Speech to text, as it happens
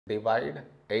Divide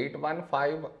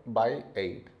 815 by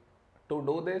 8. To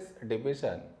do this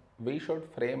division, we should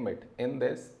frame it in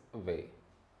this way.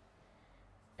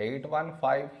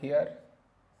 815 here,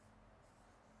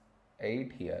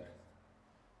 8 here.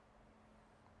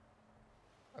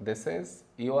 This is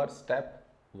your step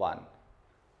 1.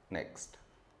 Next,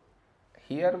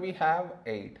 here we have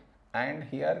 8 and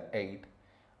here 8.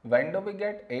 When do we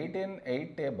get 8 in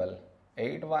 8 table?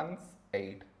 8 ones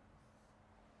 8.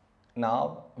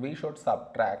 Now we should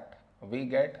subtract. We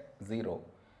get 0.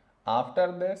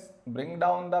 After this, bring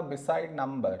down the beside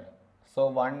number. So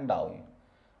 1 down.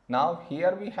 Now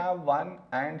here we have 1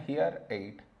 and here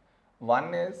 8.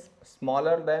 1 is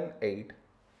smaller than 8.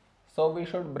 So we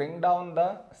should bring down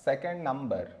the second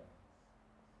number.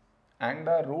 And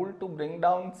the rule to bring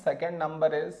down second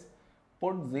number is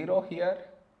put 0 here.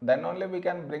 Then only we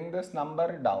can bring this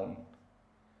number down.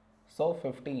 So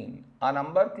 15. A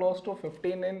number close to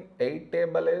 15 in 8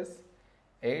 table is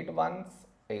 8 ones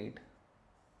 8.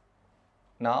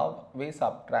 Now we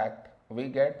subtract. We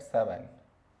get 7.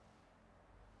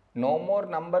 No more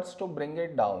numbers to bring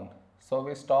it down. So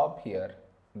we stop here.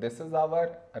 This is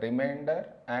our remainder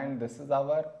and this is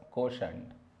our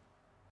quotient.